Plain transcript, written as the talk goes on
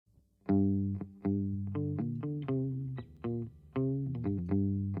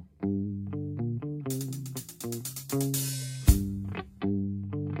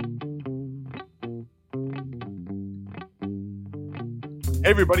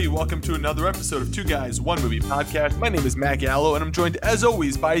everybody, welcome to another episode of Two Guys, One Movie Podcast. My name is Matt Gallo, and I'm joined, as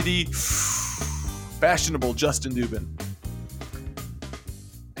always, by the fashionable Justin Dubin.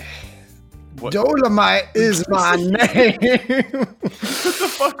 What? Dolomite is my name. What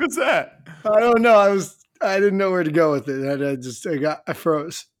the fuck was that? I don't know. I didn't know where to go with it. I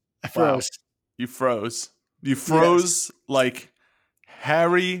froze. Wow. You froze. You froze like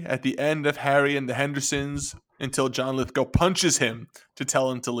Harry at the end of Harry and the Hendersons until John Lithgow punches him to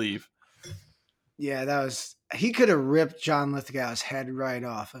tell him to leave. Yeah, he could have ripped John Lithgow's head right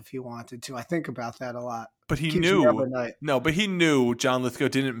off if he wanted to. I think about that a lot. But he Keeps me up at night. but he knew John Lithgow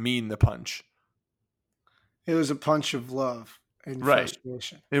didn't mean the punch. It was a punch of love and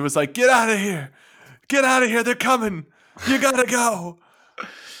frustration. It was like, get out of here. Get out of here. They're coming. You got to go.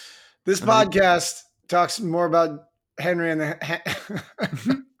 This podcast talks more about Henry and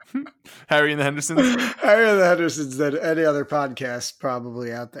the Harry and the Hendersons. Harry and the Hendersons than any other podcast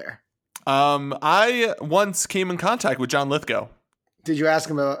probably out there. I once came in contact with John Lithgow. Did you ask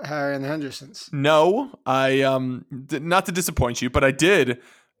him about Harry and the Hendersons? No, I not to disappoint you, but I did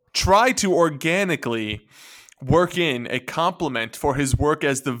try to organically work in a compliment for his work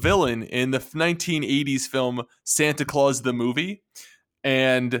as the villain in the 1980s film Santa Claus the Movie,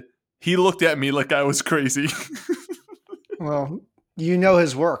 and he looked at me like I was crazy. Well, you know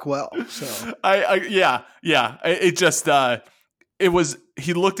his work well, so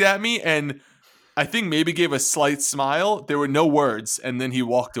he looked at me and I think maybe gave a slight smile. There were no words, and then he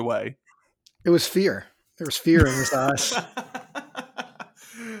walked away. It was fear. There was fear in his eyes.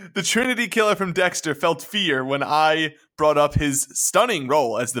 The Trinity Killer from Dexter felt fear when I brought up his stunning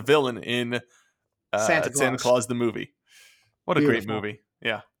role as the villain in Santa Claus the Movie. What a great movie.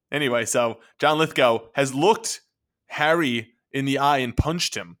 Yeah. Anyway, so John Lithgow has looked Harry in the eye and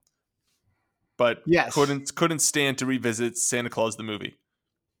punched him, but couldn't stand to revisit Santa Claus the Movie.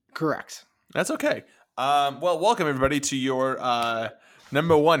 Correct. That's okay. Well, welcome everybody to your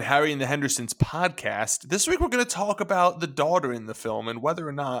number one Harry and the Hendersons podcast. This week we're going to talk about the daughter in the film and whether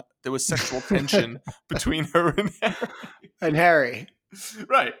or not there was sexual tension between her and Harry. And Harry.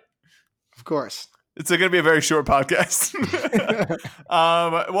 Right. Of course. It's going to be a very short podcast.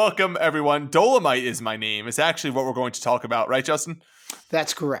 Welcome, everyone. Dolomite is my name. It's actually what we're going to talk about. Right, Justin?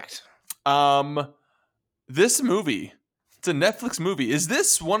 That's correct. This movie, it's a Netflix movie. Is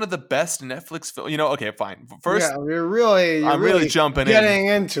this one of the best Netflix films? Okay, fine. First, I'm really jumping getting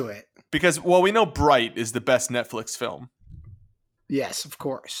into it. Because, well, we know Bright is the best Netflix film. Yes, of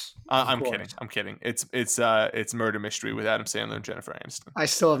course. I'm kidding. It's Murder Mystery with Adam Sandler and Jennifer Aniston. I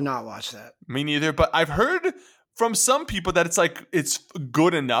still have not watched that. Me neither, but I've heard from some people that it's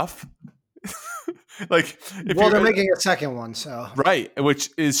good enough. They're making a second one, so right, which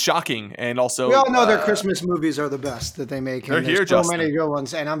is shocking, and also we all know their Christmas movies are the best that they make. They're here, so many good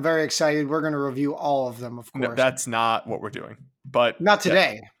ones, and I'm very excited. We're going to review all of them, of course. No, that's not what we're doing, but not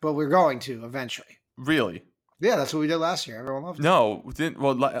today, but we're going to eventually. Really? Yeah, that's what we did last year. Everyone loved it. No,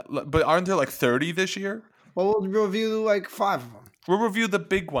 but aren't there like 30 this year? Well, we'll review like 5 of them. We'll review the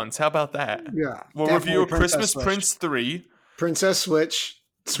big ones. How about that? Yeah. We'll review Christmas Prince 3. Princess Switch.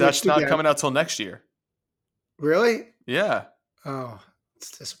 That's not coming out till next year. Really? Yeah. Oh,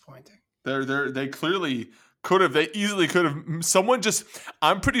 it's disappointing. They clearly could have. They easily could have. Someone just.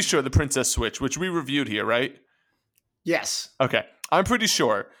 I'm pretty sure the Princess Switch, which we reviewed here, right? Yes. Okay. I'm pretty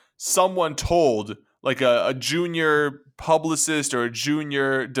sure someone told like a junior publicist or a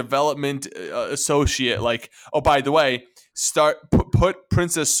junior development associate, like, oh, by the way, put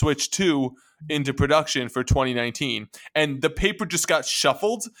Princess Switch 2 into production for 2019, and the paper just got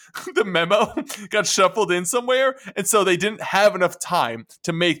shuffled. The memo got shuffled in somewhere, and so they didn't have enough time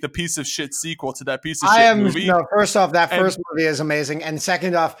to make the piece of shit sequel to that piece of shit movie. No, first off, that first movie is amazing, and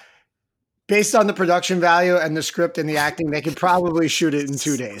second off, based on the production value and the script and the acting, they could probably shoot it in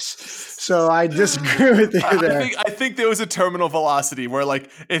 2 days. So I disagree with you there. I think there was a terminal velocity where like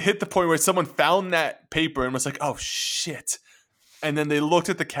it hit the point where someone found that paper and was like, oh shit. And then they looked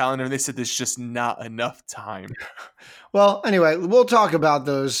at the calendar and they said, there's just not enough time. Well, anyway, we'll talk about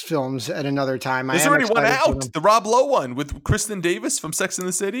those films at another time. There's already one out, the Rob Lowe one with Kristen Davis from Sex and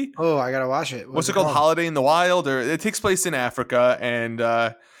the City. Oh, I got to watch it. What's it called? Holiday in the Wild? Or it takes place in Africa, and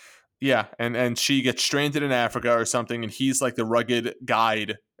and she gets stranded in Africa or something, and he's like the rugged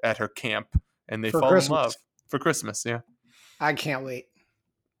guide at her camp, and they fall in love for Christmas. Yeah, I can't wait.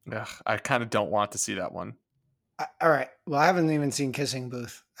 Ugh, I kind of don't want to see that one. All right. Well, I haven't even seen Kissing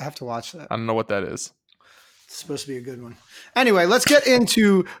Booth. I have to watch that. I don't know what that is. It's supposed to be a good one. Anyway, let's get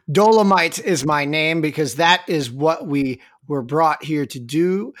into Dolomite is my name, because that is what we were brought here to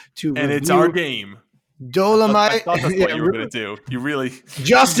do. And it's our game. Dolomite. I thought that's what you were going to do. You really.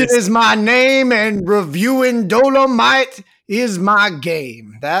 Justin is my name, and reviewing Dolomite is my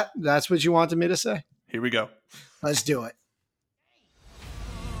game. That's what you wanted me to say. Here we go. Let's do it.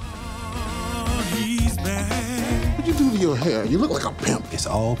 What'd you do to your hair? You look like a pimp. It's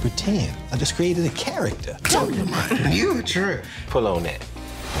all pretend. I just created a character. Dolomite. You true. Pull on that.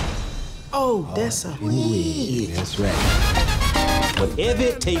 Oh, that's a weed. That's right. Whatever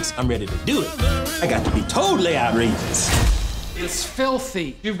it takes, I'm ready to do it. I got to be totally outrageous. It's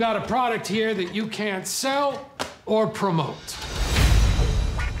filthy. You've got a product here that you can't sell or promote.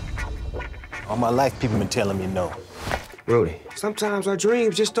 All my life, people been telling me no. Rudy, sometimes our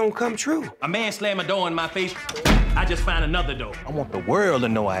dreams just don't come true. A man slam a door in my face, I just find another door. I want the world to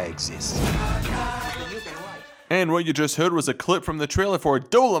know I exist. And what you just heard was a clip from the trailer for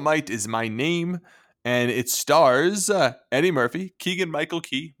Dolomite is My Name. And it stars Eddie Murphy, Keegan-Michael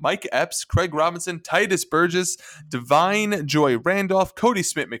Key, Mike Epps, Craig Robinson, Titus Burgess, Divine Joy Randolph, Cody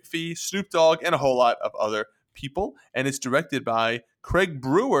Smith-McPhee, Snoop Dogg, and a whole lot of other people. And it's directed by Craig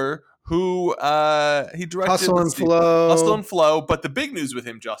Brewer, who he directed Hustle and Flow. But the big news with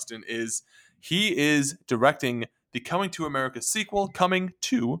him, Justin, is he is directing the Coming to America sequel, Coming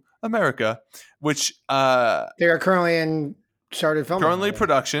to America, which they are currently started filming. Currently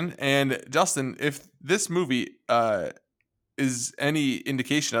production. And Justin, if this movie is any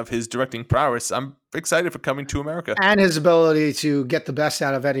indication of his directing prowess, I'm excited for Coming to America. And his ability to get the best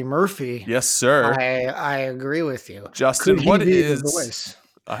out of Eddie Murphy. Yes, sir. I agree with you. Justin, Could he what be is... the voice?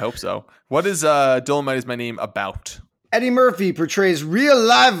 I hope so. What is Dolomite is My Name about? Eddie Murphy portrays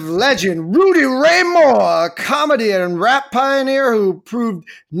real-life legend Rudy Ray Moore, a comedy and rap pioneer who proved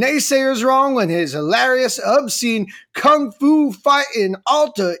naysayers wrong when his hilarious, obscene, kung fu fighting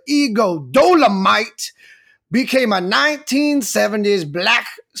alter ego Dolomite became a 1970s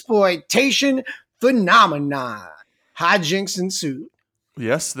blaxploitation phenomenon. Hijinks ensued.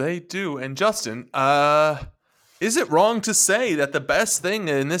 Yes, they do. And Justin, is it wrong to say that the best thing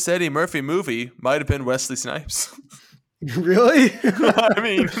in this Eddie Murphy movie might have been Wesley Snipes? Really? I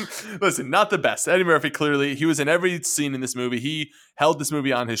mean, listen, not the best. Eddie Murphy, clearly, he was in every scene in this movie. He held this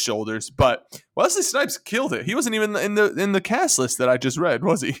movie on his shoulders, but Wesley Snipes killed it. He wasn't even in the cast list that I just read,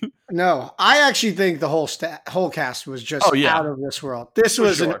 was he? No, I actually think the whole cast was just out of this world. This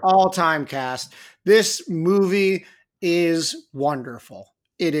was an all-time cast. This movie is wonderful.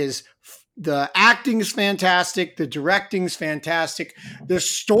 It is. The acting is fantastic. The directing is fantastic. The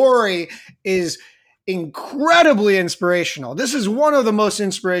story is incredibly inspirational. This is one of the most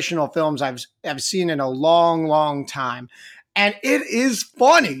inspirational films I've seen in a long, long time. And it is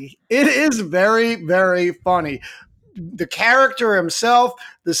funny. It is very, very funny. The character himself,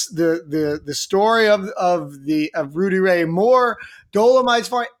 the story of Rudy Ray Moore, Dolomite's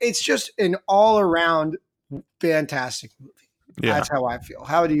funny. It's just an all around fantastic movie. Yeah. That's how I feel.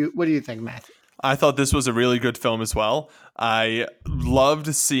 What do you think, Matthew? I thought this was a really good film as well. I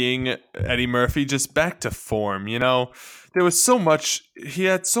loved seeing Eddie Murphy just back to form. You know, there was he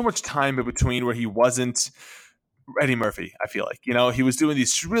had so much time in between where he wasn't Eddie Murphy, I feel like. You know, he was doing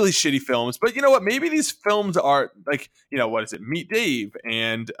these really shitty films, but you know what? Maybe these films are like, you know, what is it? Meet Dave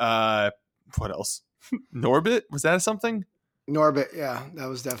and what else? Norbit? Was that something? Norbit, yeah, that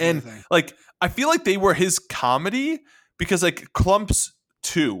was definitely a thing. Like, I feel like they were his comedy because like Clumps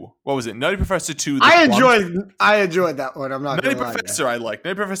 2, what was it? Nutty Professor 2. I enjoyed that one. I'm not Nutty Professor I liked.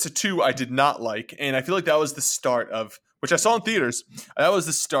 Nutty Professor 2 I did not like, and I feel like that was the start of, which I saw in theaters. That was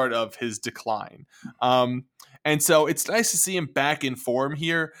the start of his decline. And so it's nice to see him back in form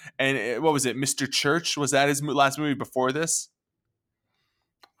here. And what was it? Mr. Church, was that his last movie before this?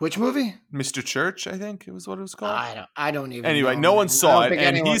 Which movie? Mr. Church, I think it was what it was called. I don't even. Anyway, no one saw it,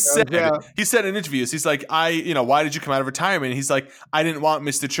 and he said in interviews, he's like, why did you come out of retirement? And he's like, I didn't want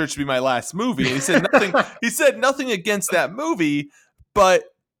Mr. Church to be my last movie. And he said nothing. He said nothing against that movie, but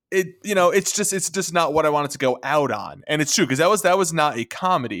it's just not what I wanted to go out on, and it's true because that was not a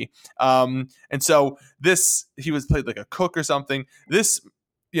comedy. And so this, he was played like a cook or something. This,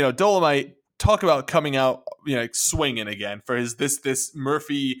 Dolomite. Talk about coming out, swinging again for his this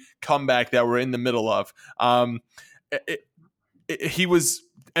Murphy comeback that we're in the middle of. He was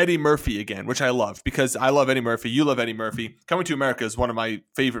Eddie Murphy again, which I love because I love Eddie Murphy. You love Eddie Murphy. Coming to America is one of my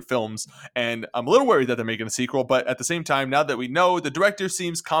favorite films, and I'm a little worried that they're making a sequel. But at the same time, now that we know the director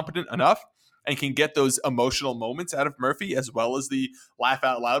seems competent enough and can get those emotional moments out of Murphy as well as the laugh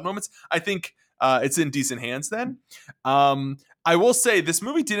out loud moments, I think it's in decent hands then. I will say this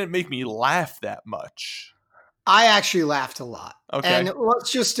movie didn't make me laugh that much. I actually laughed a lot. Okay. And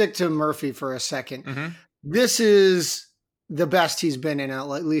let's just stick to Murphy for a second. Mm-hmm. This is the best he's been in at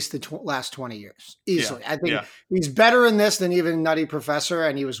least the last 20 years. Easily. I think he's better in this than even Nutty Professor,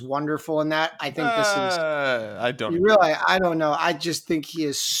 and he was wonderful in that. I think this is... I don't I don't know. I just think he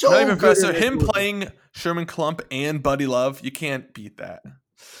is so Nutty good. Professor, him playing Sherman Klump and Buddy Love, you can't beat that.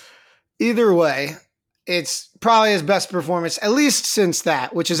 Either way, it's probably his best performance, at least since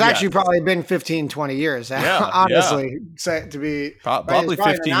that, which has actually probably been 15, 20 years. Honestly, to be... Probably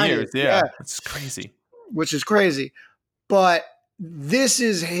 15 years. Yeah. It's crazy. Which is crazy. But this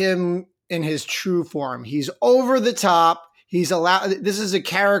is him in his true form. He's over the top. This is a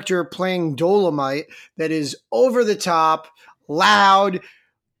character playing Dolomite that is over the top, loud,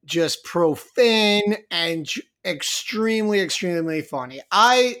 just profane, and extremely, extremely funny.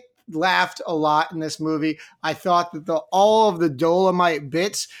 I laughed a lot in this movie. I thought that all of the Dolomite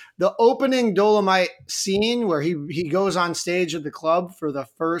bits, the opening Dolomite scene where he goes on stage at the club for the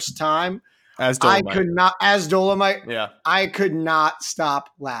first time, as Dolomite. I could not stop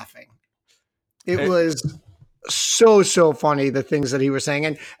laughing. It was so funny, the things that he was saying.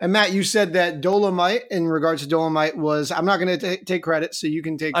 And Matt, you said that Dolomite, in regards to Dolomite, was, I'm not going to take credit, so you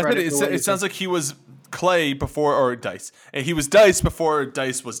can take credit. It sounds like he was Clay or Dice. And he was Dice before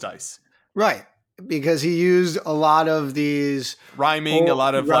Dice was Dice. Right. Because he used a lot of these rhyming,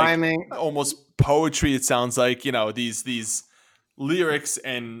 like almost poetry. It sounds like, these lyrics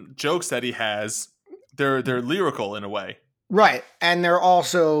and jokes that he has, they're lyrical in a way, right? And they're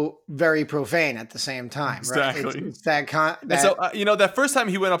also very profane at the same time. Exactly. Right? It's that so that first time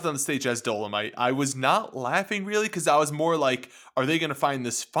he went up on the stage as Dolomite, I was not laughing really, because I was more like, are they going to find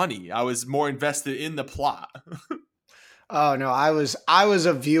this funny? I was more invested in the plot. Oh no, I was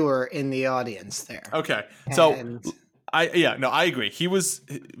a viewer in the audience there. Okay, so. I agree. He was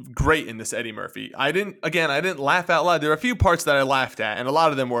great in this Eddie Murphy. I didn't laugh out loud. There were a few parts that I laughed at, and a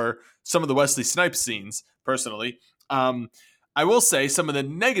lot of them were some of the Wesley Snipes scenes, personally. I will say some of the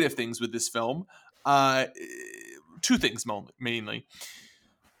negative things with this film, two things mainly.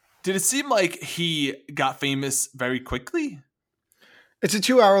 Did it seem like he got famous very quickly? It's a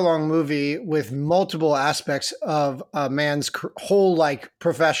 2-hour-long movie with multiple aspects of a man's whole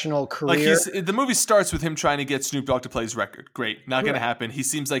professional career. The movie starts with him trying to get Snoop Dogg to play his record. Great, not going to happen. He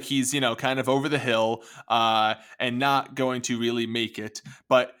seems like he's kind of over the hill and not going to really make it.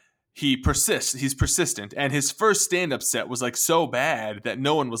 But he persists. He's persistent. And his first stand-up set was so bad that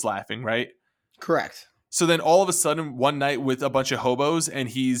no one was laughing. Right? Correct. So then all of a sudden, one night with a bunch of hobos, and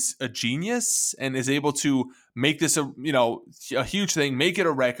he's a genius and is able to make this a huge thing, make it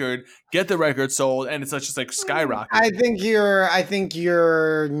a record, get the record sold, and it's just skyrocket. I think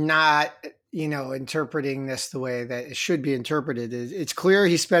you're not interpreting this the way that it should be interpreted. It's clear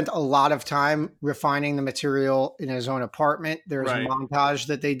he spent a lot of time refining the material in his own apartment. There's a montage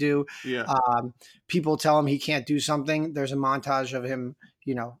that they do. Yeah. People tell him he can't do something. There's a montage of him,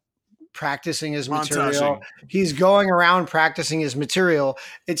 practicing his material. He's going around practicing his material.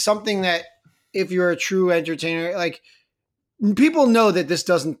 It's something that, if you're a true entertainer, people know that this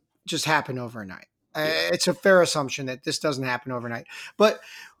doesn't just happen overnight. It's a fair assumption that this doesn't happen overnight. But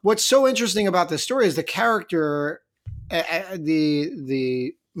what's so interesting about this story is the character,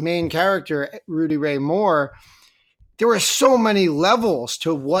 the main character, Rudy Ray Moore. There were so many levels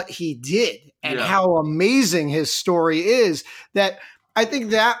to what he did and how amazing his story is, that I think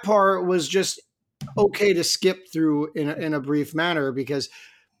that part was just okay to skip through in a brief manner, because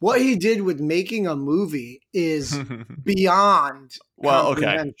what he did with making a movie is beyond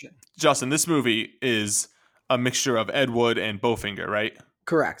comprehension. Okay. Justin, this movie is a mixture of Ed Wood and Bowfinger, right?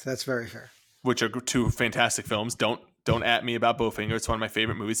 Correct. That's very fair. Which are two fantastic films. Don't at me about Bowfinger. It's one of my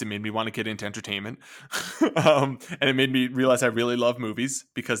favorite movies. It made me want to get into entertainment. And it made me realize I really love movies,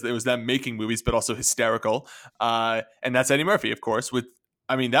 because it was them making movies, but also hysterical. And that's Eddie Murphy, of course.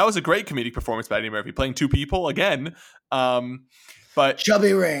 That was a great comedic performance by Eddie Murphy, playing two people again. But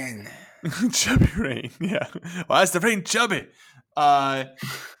Chubby Rain. Chubby Rain, yeah. Why is the rain chubby?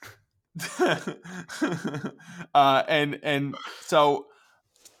 And so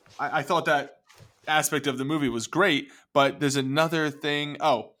I thought that aspect of the movie was great, but there's another thing.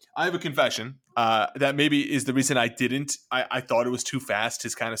 Oh, I have a confession that maybe is the reason I didn't. I thought it was too fast,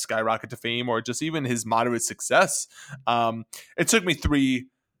 his kind of skyrocket to fame, or just even his moderate success. It took me 3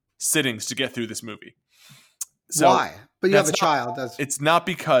 sittings to get through this movie. So why? But you have a child. It's not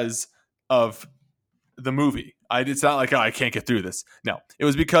because of the movie. It's not like, I can't get through this. No, it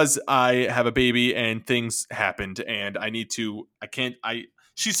was because I have a baby and things happened, and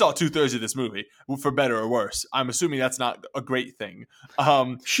she saw 2/3 of this movie, for better or worse. I'm assuming that's not a great thing.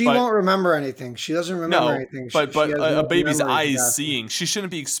 She won't remember anything. She doesn't remember anything. But a baby's eyes seeing, she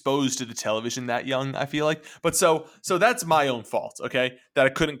shouldn't be exposed to the television that young, I feel like. But so that's my own fault, okay? That I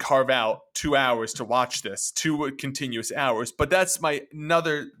couldn't carve out 2 hours to watch this, 2 continuous hours. But that's my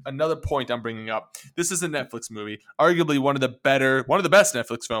another point I'm bringing up. This is a Netflix movie, arguably one of the best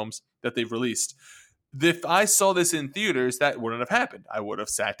Netflix films that they've released. If I saw this in theaters, that wouldn't have happened. I would have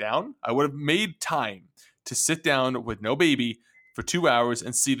sat down. I would have made time to sit down with no baby for 2 hours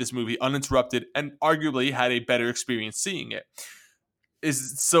and see this movie uninterrupted, and arguably had a better experience seeing it.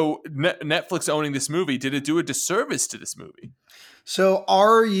 Netflix owning this movie, did it do a disservice to this movie? So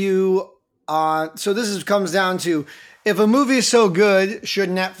are you so this comes down to, if a movie is so good, should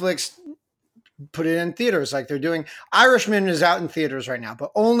Netflix put it in theaters like they're doing? Irishman is out in theaters right now,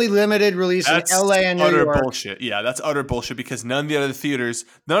 but only limited release in LA and New York. Utter bullshit. Yeah, that's utter bullshit, because none of the other theaters,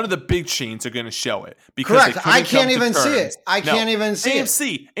 none of the big chains are going to show it. Correct. I can't even see it.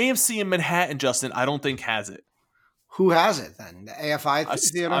 AMC in Manhattan, Justin, I don't think has it. Who has it then? The AFI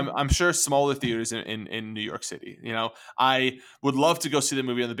theater? I'm sure smaller theaters in New York City. You know, I would love to go see the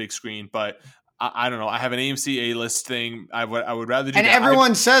movie on the big screen, but I don't know. I have an AMC A-list thing. I would rather do and that. And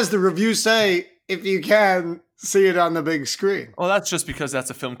everyone says, the reviews say, if you can, see it on the big screen. Well, that's just because that's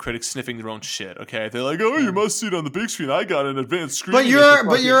a film critic sniffing their own shit, okay? They're like, oh, you must see it on the big screen. I got an advanced screen.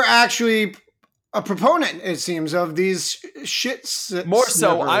 But you're actually a proponent, it seems, of these shits. More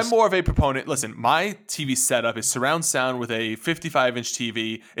so, I'm more of a proponent. Listen, my TV setup is surround sound with a 55-inch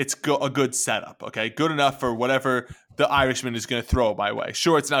TV. It's a good setup, okay? Good enough for whatever The Irishman is going to throw my way.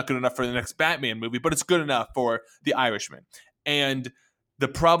 Sure, it's not good enough for the next Batman movie, but it's good enough for The Irishman. And the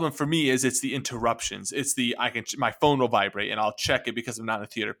problem for me is it's the interruptions. It's my phone will vibrate and I'll check it because I'm not in a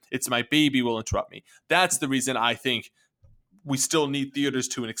theater. It's my baby will interrupt me. That's the reason I think we still need theaters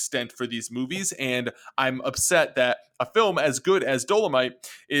to an extent for these movies. And I'm upset that a film as good as Dolomite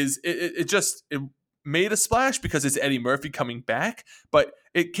is, it made a splash because it's Eddie Murphy coming back, but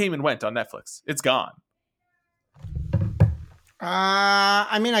it came and went on Netflix. It's gone.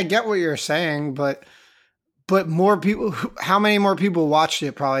 I mean, I get what you're saying, but more people, how many more people watched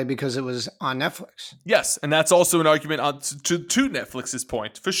it? Probably because it was on Netflix. Yes. And that's also an argument to Netflix's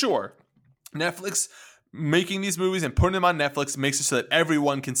point, for sure. Netflix making these movies and putting them on Netflix makes it so that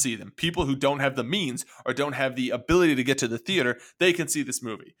everyone can see them. People who don't have the means or don't have the ability to get to the theater, they can see this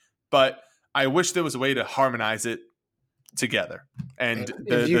movie. But I wish there was a way to harmonize it together. And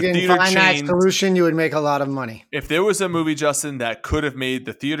if you can find that solution, you would make a lot of money. If there was a movie, Justin, that could have made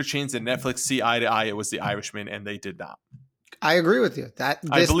the theater chains and Netflix see eye to eye, it was The Irishman, and they did not. I agree with you.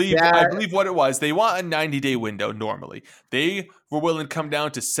 I believe what it was. They want a 90-day window normally. They were willing to come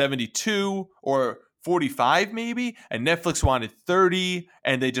down to 72 or 45 maybe, and Netflix wanted 30,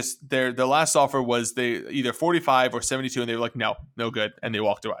 and they just their last offer was they either 45 or 72, and they were like, no good, and they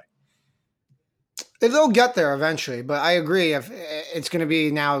walked away. They'll get there eventually, but I agree. If it's going to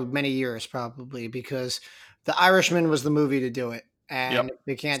be now many years probably, because The Irishman was the movie to do it, and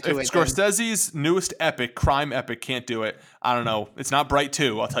they can't do it. Scorsese's newest epic, crime epic, can't do it. I don't know. It's not Bright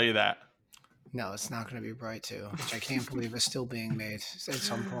 2, I'll tell you that. No, it's not going to be Bright 2, which I can't believe is still being made at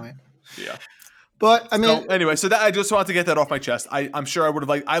some point. Yeah. But I mean, anyway, so that I just wanted to get that off my chest. I'm sure I would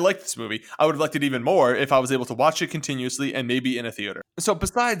have I liked this movie. I would have liked it even more if I was able to watch it continuously and maybe in a theater. So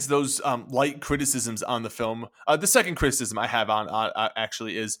besides those light criticisms on the film, the second criticism I have on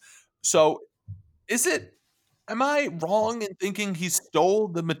actually is, am I wrong in thinking he stole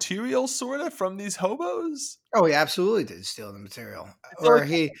the material sort of from these hobos? Oh, he absolutely did steal the material. Or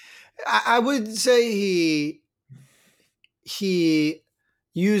I would say he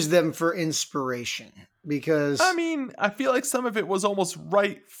use them for inspiration, because I mean, I feel like some of it was almost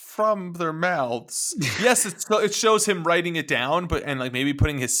right from their mouths. Yes, it shows him writing it down, and like maybe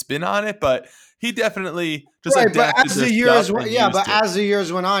putting his spin on it, but he definitely just adapted. But as the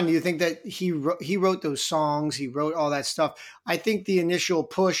years went on, you think that he wrote those songs, he wrote all that stuff. I think the initial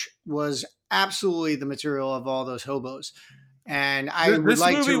push was absolutely the material of all those hobos, and I would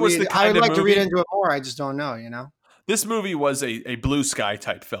like to read into it more. I just don't know, you know. This movie was a Blue Sky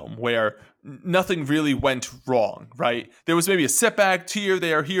type film where nothing really went wrong, right? There was maybe a setback here,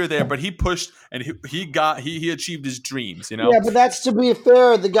 there, but he pushed and he achieved his dreams, you know? Yeah, but that's, to be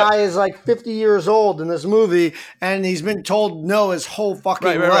fair, the guy is like 50 years old in this movie and he's been told no his whole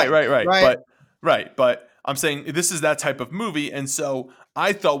fucking life. Right. But I'm saying this is that type of movie. And so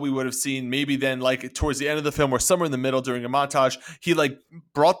I thought we would have seen maybe then like towards the end of the film or somewhere in the middle during a montage, he like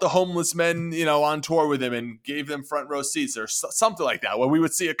brought the homeless men, on tour with him and gave them front row seats or something like that, where we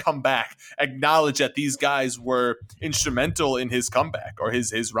would see a comeback, acknowledge that these guys were instrumental in his comeback or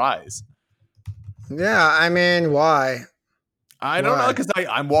his rise. Yeah. I mean, why? I don't know, because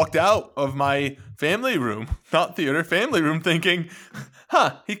I'm walked out of my family room, not theater, family room thinking,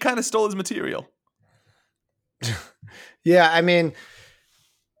 he kind of stole his material. Yeah, I mean,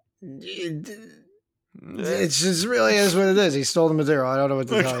 it just really is what it is. He stole the material. I don't know what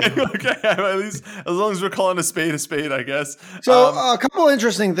to tell you. Okay, at least as long as we're calling a spade, I guess. So a couple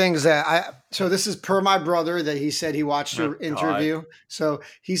interesting things so this is per my brother that he said he watched your interview. God. So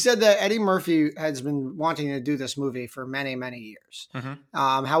he said that Eddie Murphy has been wanting to do this movie for many, many years.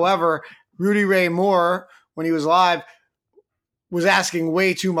 Mm-hmm. However, Rudy Ray Moore, when he was alive, was asking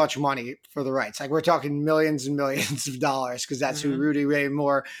way too much money for the rights. Like we're talking millions and millions of dollars because that's who Rudy Ray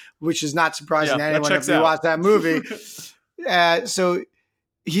Moore, which is not surprising to anyone if you watch that movie. So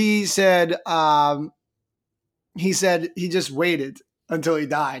he said he just waited until he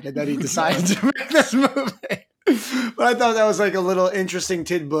died and then he decided to make this movie. But I thought that was like a little interesting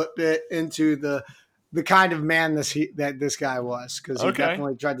tidbit into the kind of man that this guy was, because he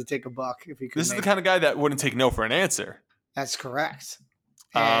definitely tried to take a buck if he could. This is the kind of guy that wouldn't take no for an answer. That's correct.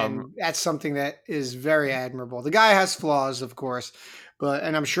 And that's something that is very admirable. The guy has flaws, of course,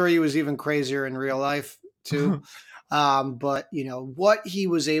 and I'm sure he was even crazier in real life too. But what he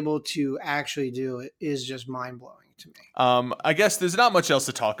was able to actually do is just mind blowing to me. I guess there's not much else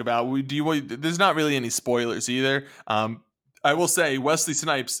to talk about. There's not really any spoilers either. I will say Wesley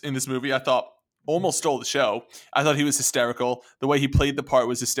Snipes in this movie, I thought almost stole the show. I thought he was hysterical. The way he played the part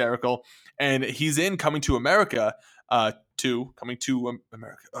was hysterical. And he's in Coming to America. Coming to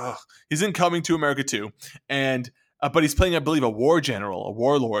America. He's in Coming to America 2, and but he's playing, I believe, a war general, a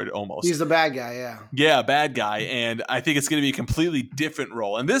warlord almost. He's the bad guy, yeah. Yeah, bad guy, and I think it's going to be a completely different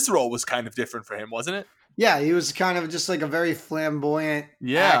role. And this role was kind of different for him, wasn't it? Yeah, he was kind of just like a very flamboyant.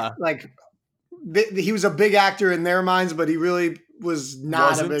 Yeah, he was a big actor in their minds, but he really was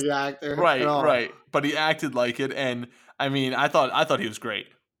not a big actor. Right. But he acted like it, and I mean, I thought he was great.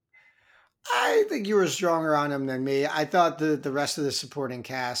 I think you were stronger on him than me. I thought the rest of the supporting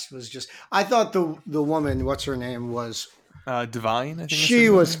cast was just. I thought the woman, what's her name, was Divine. I think she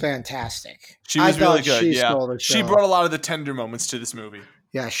was fantastic. She was really good. She brought a lot of the tender moments to this movie.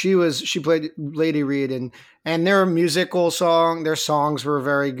 Yeah, she played Lady Reed, and their songs were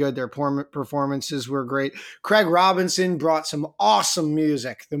very good. Their performances were great. Craig Robinson brought some awesome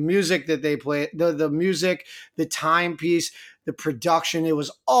music. The music that they played, the music, the timepiece, the production, it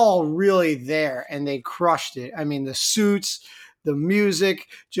was all really there, and they crushed it. I mean, the suits, the music,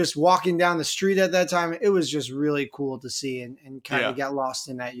 just walking down the street at that time, it was just really cool to see and kind of get lost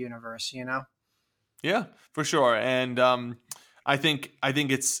in that universe, Yeah, for sure. And I think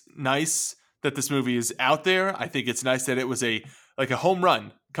it's nice that this movie is out there. I think it's nice that it was a home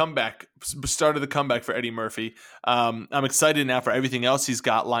run comeback, start of the comeback for Eddie Murphy. I'm excited now for everything else he's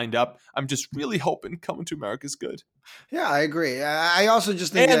got lined up. I'm just really hoping Coming to America is good. Yeah, I agree. I also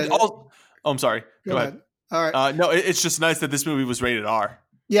just think I'm sorry. Go ahead. All right. No, it's just nice that this movie was rated R.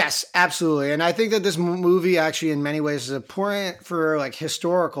 Yes, absolutely. And I think that this movie actually in many ways is important for like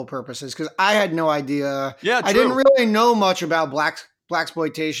historical purposes, because I had no idea. Yeah, true. I didn't really know much about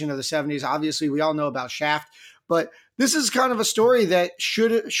blaxploitation of the 70s. Obviously, we all know about Shaft, but this is kind of a story that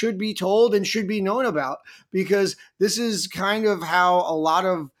should be told and should be known about, because this is kind of how a lot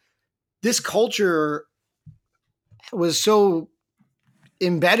of this culture was so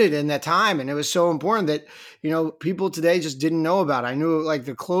embedded in that time, and it was so important that people today just didn't know about it. I knew like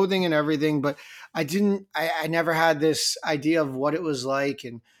the clothing and everything, but I never had this idea of what it was like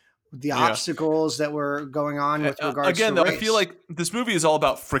and the obstacles that were going on with regards to race. I feel like this movie is all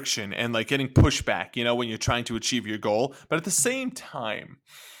about friction and like getting pushback, when you're trying to achieve your goal. But at the same time,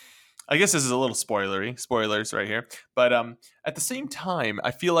 I guess this is a little spoilers right here, but at the same time,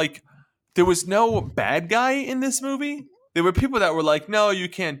 I feel like there was no bad guy in this movie. There were people that were like, no, you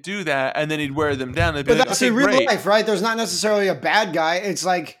can't do that. And then he'd wear them down. But that's in real life, right? There's not necessarily a bad guy. It's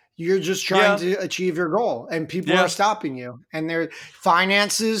like you're just trying to achieve your goal and people are stopping you. And their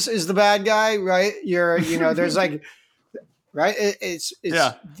finances is the bad guy, right? There's like, right? It's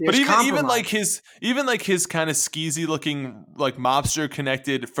But even like his kind of skeezy looking, like mobster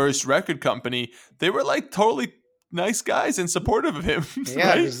connected first record company, they were like totally nice guys and supportive of him.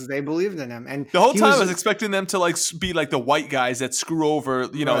 Yeah, because they believed in him. And the whole time I was expecting them to like be like the white guys that screw over,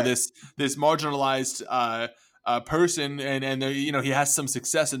 this marginalized person, and he has some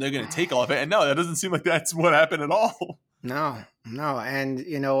success, and they're going to take all of it. And no, that doesn't seem like that's what happened at all. No. And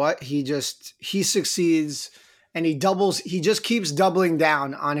you know what? He succeeds, and he just keeps doubling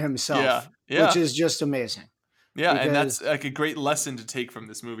down on himself, which is just amazing. Yeah, and that's like a great lesson to take from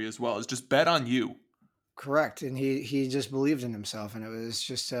this movie as well, is just bet on you. Correct. And he just believed in himself, and it was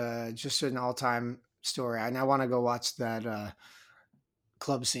just an all-time story. And I want to go watch that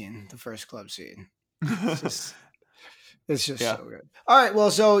club scene, the first club scene. It's just so good. All right,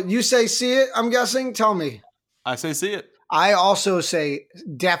 well, so you say see it, I'm guessing. Tell me. I say see it. I also say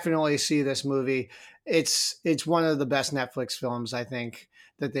definitely see this movie. It's one of the best Netflix films, I think,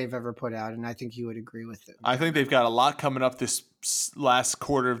 that they've ever put out, and I think you would agree with it. I think they've got a lot coming up this last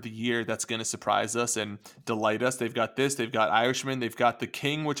quarter of the year that's going to surprise us and delight us. They've got this, they've got Irishman, they've got The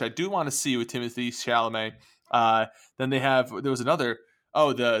King, which I do want to see with Timothée Chalamet. Then there was another,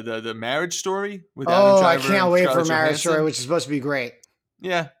 the Marriage Story with Adam Driver. I can't wait for Marriage Story, which is supposed to be great.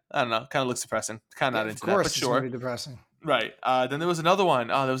 Yeah, I don't know. Kind of looks depressing. Kind of not into that, but sure. It's really depressing. Right. Then there was another one.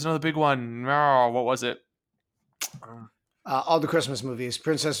 Oh, there was another big one. Oh, what was it? All the Christmas movies,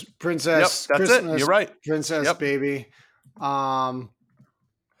 Princess. Yep, that's Christmas, it. You're right. Princess, Baby, all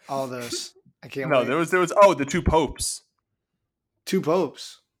those. I can't. No, there was. The Two Popes. Two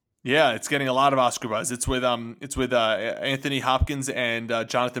Popes. Yeah, it's getting a lot of Oscar buzz. It's with Anthony Hopkins and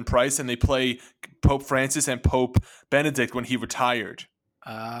Jonathan Pryce, and they play Pope Francis and Pope Benedict when he retired.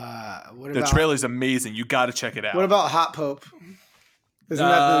 The trailer's amazing. You got to check it out. What about Hot Pope? Isn't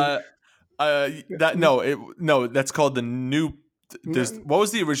that that's called the new. What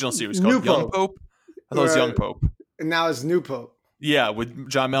was the original series called? New Young Pope. I thought it was Young Pope. And now it's New Pope. Yeah, with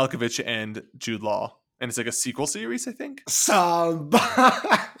John Malkovich and Jude Law, and it's like a sequel series, I think.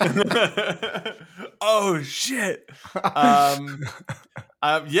 Oh shit.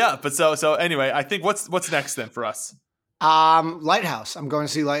 Yeah, but so anyway, I think what's next then for us? Lighthouse. I'm going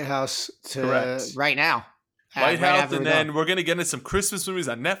to see Lighthouse right now. Lighthouse, and then we're going to get into some Christmas movies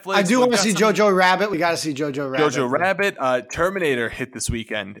on Netflix. I do want to see Jojo Rabbit. We got to see Jojo Rabbit. Jojo Rabbit. Terminator hit this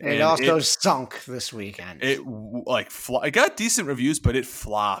weekend. It also sunk this weekend. It got decent reviews, but it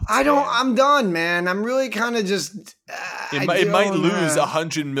flopped. I'm done, man. I'm really kind of just. It might lose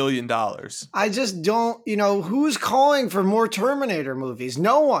 $100 million. I just don't. Who's calling for more Terminator movies?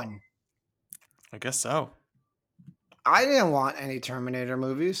 No one. I guess so. I didn't want any Terminator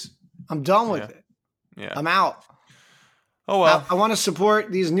movies. I'm done with it. Yeah. I'm out. Oh, well. I want to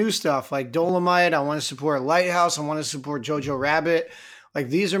support these new stuff like Dolomite. I want to support Lighthouse. I want to support Jojo Rabbit. Like,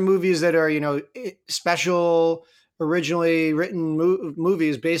 these are movies that are, special, originally written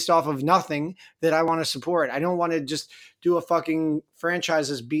movies based off of nothing that I want to support. I don't want to just do a fucking franchise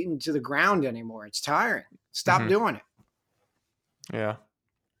that's beaten to the ground anymore. It's tiring. Stop doing it. Yeah.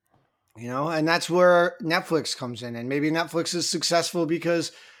 And that's where Netflix comes in. And maybe Netflix is successful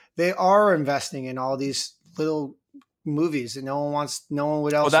because they are investing in all these little movies that no one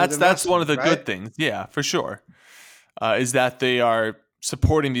would else. Well, that's one of the good things. Yeah, for sure. Is that they are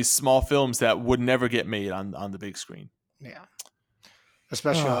supporting these small films that would never get made on the big screen. Yeah.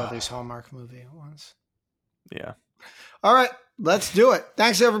 Especially all these Hallmark movie ones. Yeah. All right. Let's do it.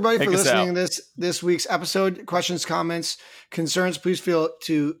 Thanks everybody for listening to this week's episode. Questions, comments, concerns, please feel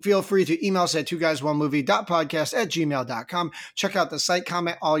free to email us at twoguysonmovie.podcast@gmail.com. Check out the site,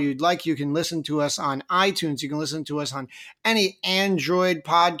 comment all you'd like. You can listen to us on iTunes. You can listen to us on any Android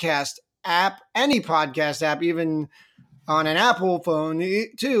podcast app, any podcast app, even on an Apple phone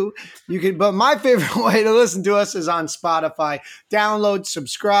too. But my favorite way to listen to us is on Spotify. Download,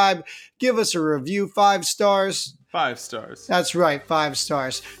 subscribe, give us a review, 5 stars. 5 stars. That's right, 5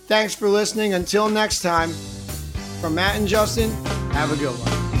 stars. Thanks for listening. Until next time, from Matt and Justin, have a good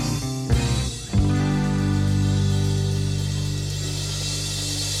one.